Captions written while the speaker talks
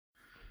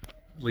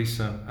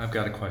Lisa, I've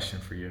got a question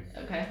for you.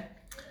 Okay.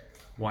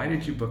 Why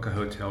did you book a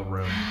hotel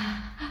room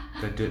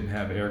that didn't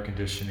have air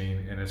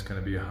conditioning and it's going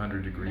to be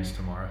 100 degrees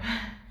tomorrow?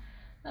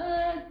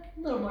 A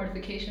little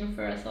mortification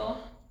for us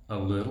all. A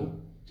little?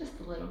 Just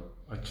a little.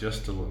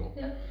 Just a little.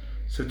 Yeah.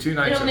 So 2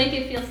 nights. It'll make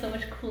it feel so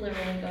much cooler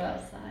when we go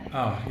outside.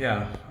 Oh,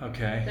 yeah.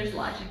 Okay. There's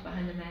logic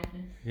behind the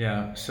madness.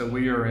 Yeah. So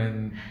we are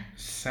in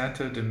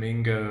Santo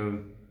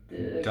Domingo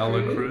de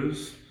la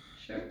Cruz.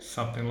 Sure.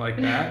 Something like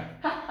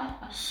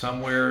that.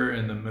 Somewhere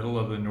in the middle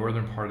of the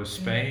northern part of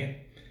Spain,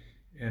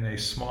 in a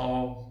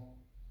small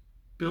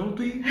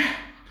building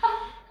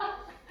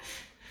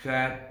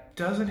that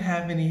doesn't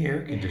have any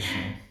air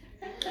conditioning.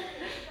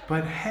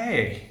 But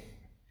hey,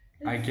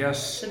 I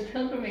guess the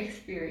pilgrim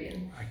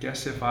experience. I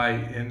guess if I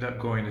end up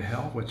going to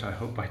hell, which I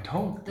hope I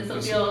don't, this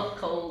will feel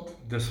cold.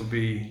 This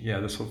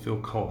will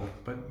feel cold.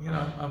 But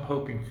I'm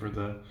hoping for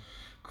the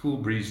cool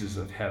breezes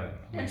of heaven,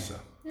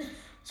 Lisa. Yes.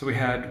 So we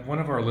had one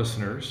of our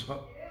listeners.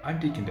 Well, I'm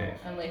Deacon Dave.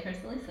 I'm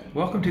Layperson Lisa.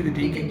 Welcome to the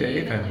Deacon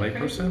Dave and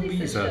Layperson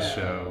Lisa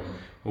show.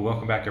 Well,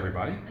 welcome back,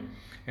 everybody.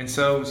 And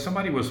so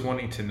somebody was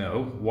wanting to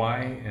know why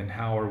and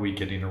how are we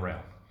getting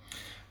around.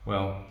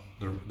 Well,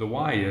 the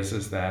why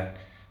is that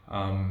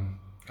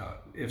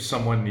if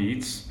someone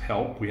needs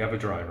help, we have a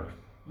driver,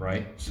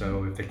 right?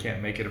 So if they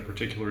can't make it a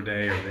particular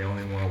day or they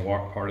only want to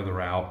walk part of the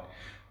route,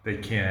 they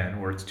can,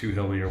 or it's too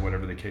hilly or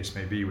whatever the case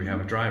may be, we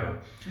have a driver.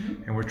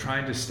 Mm-hmm. And we're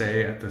trying to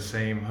stay at the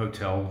same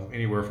hotel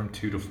anywhere from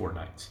 2 to 4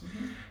 nights.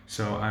 Mm-hmm.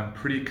 So I'm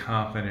pretty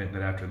confident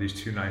that after these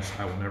 2 nights,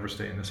 I will never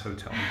stay in this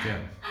hotel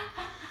again.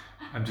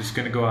 I'm just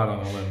going to go out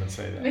on a limb and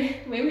say that.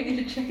 Maybe we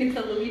need to check into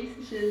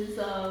Luis's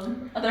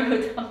other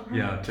hotel room.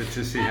 Yeah, to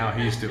see how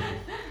he's doing.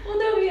 Well,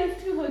 no, he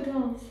has 2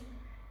 hotels.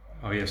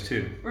 Oh, he has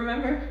 2.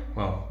 Remember?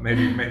 Well,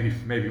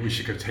 maybe we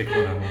should go take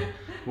one of them.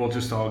 We'll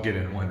just all get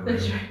in one room.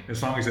 That's right.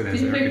 As long as it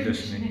has air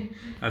conditioning.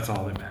 That's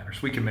all that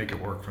matters. We can make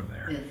it work from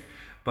there. Yes.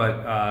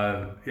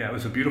 But it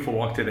was a beautiful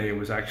walk today. It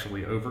was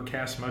actually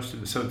overcast most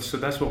of it. So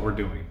that's what we're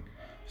doing.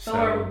 So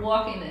we're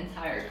walking the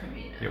entire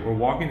Camino. Yeah, we're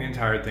walking the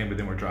entire thing, but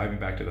then we're driving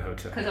back to the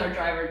hotel. Because our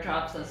driver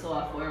drops us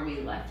off where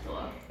we left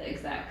off, the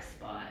exact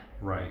spot.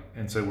 Right.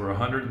 And so we're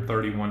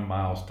 131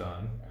 miles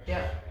done.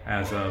 Yep.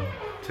 As of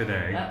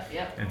today.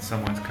 Yep. And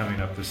someone's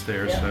coming up the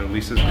stairs, so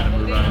Lisa's going to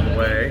move out of the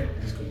way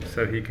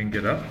so he can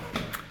get up.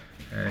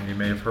 And you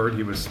may have heard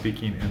he was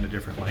speaking in a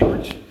different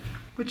language,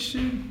 which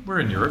we're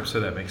in Europe, so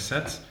that makes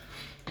sense.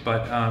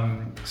 But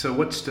so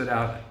what stood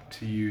out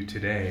to you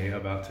today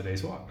about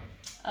today's walk?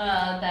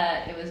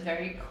 That it was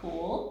very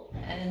cool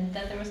and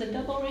that there was a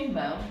double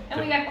rainbow. And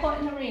we got caught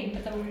in the rain,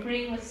 but the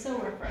rain was so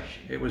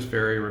refreshing. It was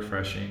very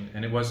refreshing,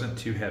 and it wasn't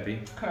too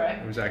heavy.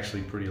 Correct. It was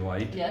actually pretty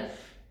light. Yes.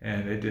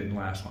 And it didn't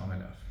last long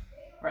enough.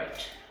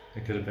 Right.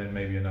 It could have been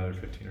maybe another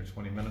 15 or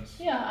 20 minutes.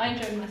 Yeah, I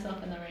enjoyed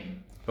myself in the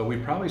rain. But we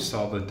probably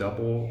saw the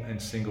double and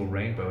single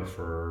rainbow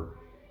for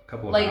a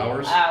couple of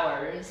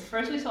hours.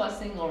 First we saw a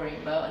single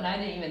rainbow, and I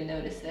didn't even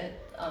notice it.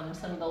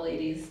 Some of the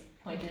ladies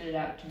pointed it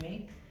out to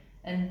me.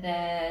 And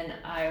then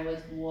I was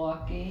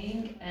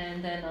walking,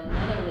 and then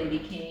another lady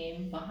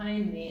came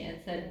behind me and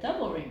said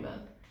double rainbow.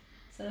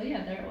 So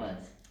yeah, there it was.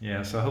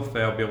 Yeah, so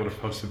hopefully I'll be able to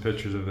post some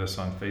pictures of this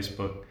on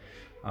Facebook,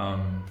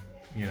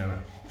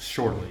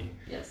 shortly.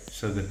 Yes.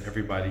 So that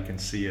everybody can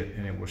see it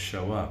and it will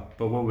show up.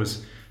 But what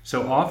was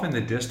so off in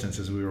the distance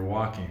as we were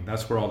walking,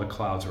 that's where all the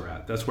clouds were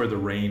at. That's where the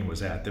rain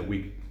was at, that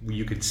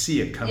you could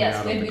see it coming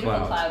out of the clouds. Yes, we had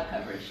beautiful cloud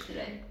coverage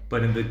today.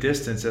 But in the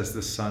distance as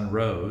the sun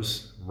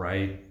rose,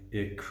 right,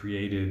 it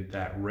created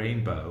that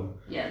rainbow.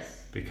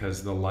 Yes.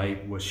 Because the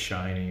light was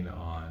shining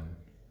on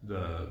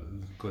the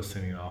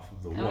glistening off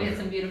of the water. And we had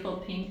some beautiful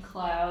pink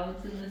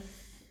clouds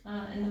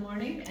in the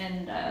morning,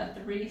 and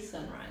 3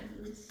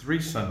 sunrises.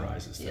 3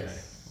 sunrises today.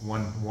 Yes.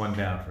 One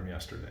down from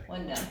yesterday.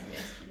 One down from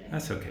yesterday.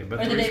 That's okay. But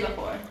or the day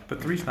before. But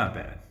 3's not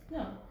bad.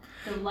 No.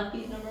 The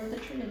lucky number of the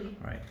Trinity.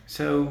 Right.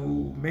 So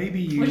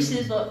maybe you... Which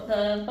is what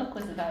the book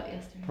was about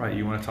yesterday. Right.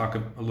 You want to talk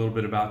a little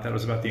bit about that? It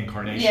was about the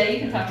incarnation. Yeah, you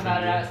can talk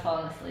about it. I was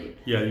falling asleep.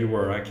 Yeah, you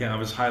were. I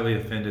was highly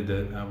offended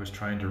that I was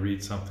trying to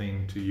read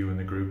something to you in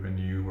the group and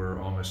you were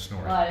almost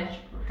snoring. Well, I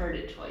heard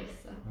it twice.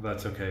 So. Well,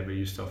 that's okay, but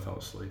you still fell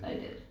asleep. I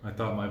did. I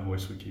thought my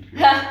voice would keep you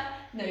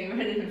No, you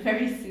read it in a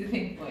very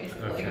soothing voice.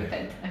 Okay. Like a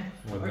bedtime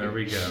story. Well, there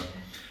we go.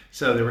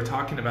 So they were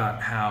talking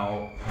about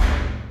how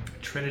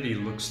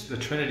the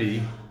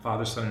Trinity,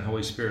 Father, Son, and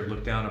Holy Spirit,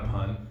 look down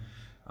upon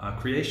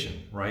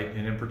creation, right?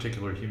 And in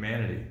particular,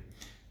 humanity.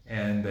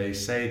 And they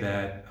say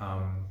that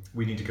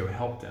we need to go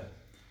help them,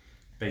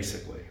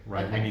 basically,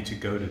 right? Okay. We need to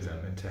go to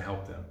them and to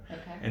help them.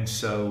 Okay. And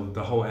so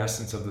the whole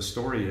essence of the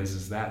story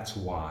is that's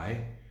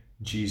why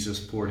Jesus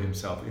poured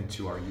himself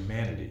into our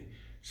humanity,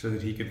 so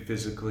that he could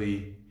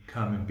physically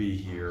come and be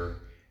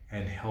here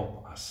and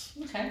help us.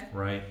 Okay.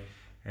 Right?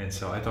 And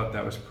so I thought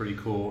that was pretty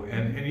cool.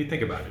 And you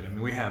think about it. I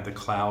mean, we have the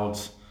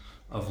clouds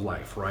of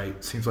life, right?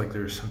 It seems like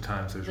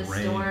sometimes there's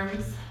rain. The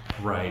storms.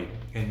 Right.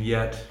 And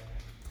yet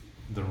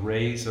the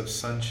rays of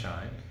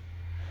sunshine,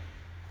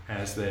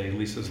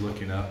 Lisa's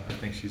looking up. I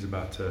think she's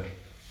about to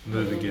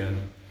move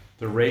again.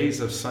 The rays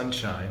of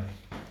sunshine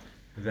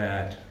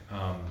that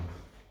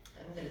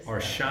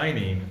are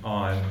shining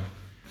on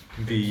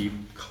the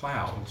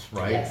clouds,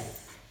 right?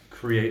 Yes.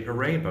 Create a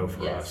rainbow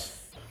for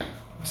Yes. us.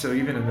 So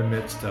even in the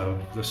midst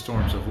of the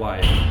storms of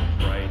life,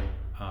 right,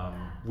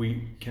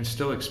 we can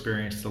still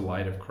experience the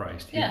light of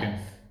Christ. He Yes. can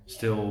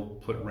still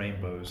put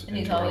rainbows And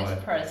he's into our always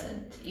life.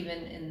 present,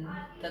 even in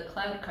the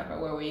cloud cover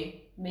where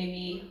we may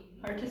be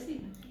hard to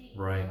see.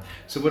 Right.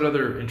 So what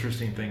other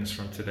interesting things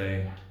from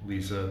today,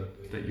 Lisa,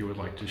 that you would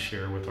like to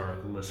share with our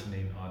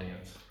listening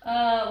audience?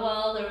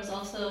 Well, there was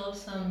also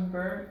some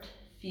burnt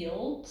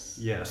fields.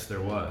 Yes,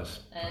 there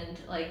was. And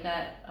like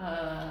that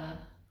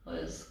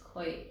was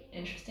quite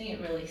interesting.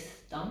 It really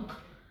stunk.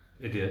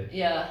 It did.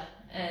 Yeah,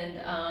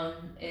 and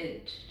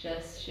it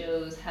just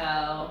shows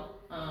how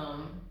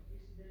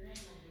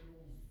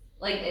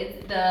like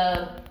it,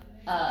 the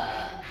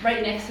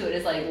right next to it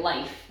is like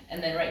life,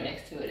 and then right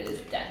next to it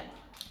is death.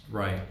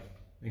 Right,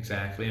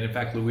 exactly. And in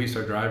fact, Luis,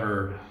 our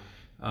driver,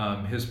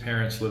 his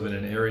parents live in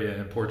an area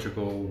in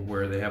Portugal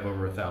where they have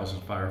over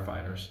 1,000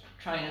 firefighters.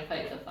 Trying to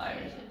fight the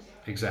fires.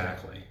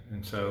 Exactly.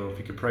 And so if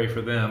you could pray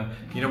for them.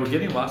 You know, we're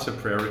getting lots of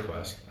prayer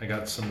requests. I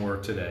got some more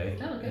today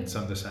and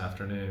some this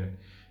afternoon.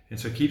 And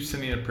so keep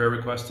sending a prayer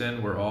request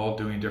in. We're all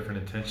doing different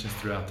intentions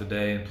throughout the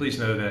day. And please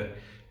know that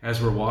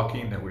as we're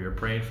walking, that we are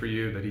praying for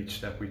you, that each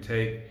step we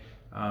take,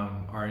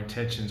 our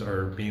intentions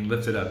are being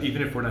lifted up,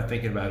 even if we're not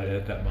thinking about it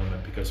at that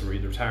moment because we're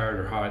either tired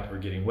or hot or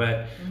getting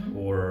wet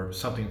or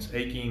something's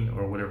aching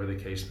or whatever the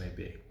case may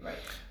be. Right.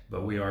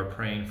 But we are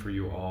praying for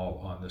you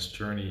all on this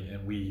journey,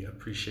 and we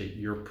appreciate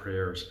your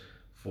prayers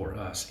for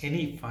us.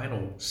 Any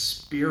final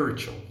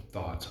spiritual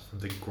thoughts from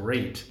the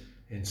great,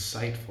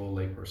 insightful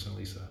layperson,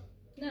 Lisa?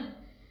 No.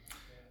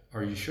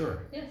 Are you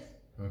sure? Yes.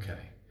 Okay.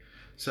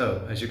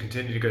 So, as you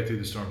continue to go through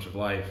the storms of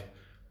life,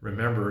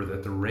 remember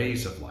that the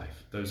rays of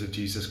life, those of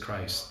Jesus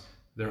Christ,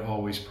 they're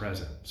always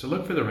present. So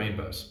look for the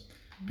rainbows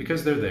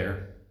because they're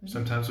there.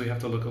 Sometimes we have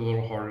to look a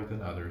little harder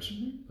than others,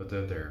 but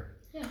they're there.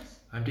 Yes.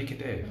 I'm Deacon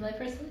Dave. I'm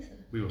Layperson Lisa.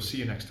 We will see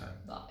you next time.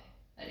 Bye.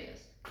 Adios.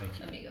 Thank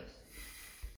you. Amigos.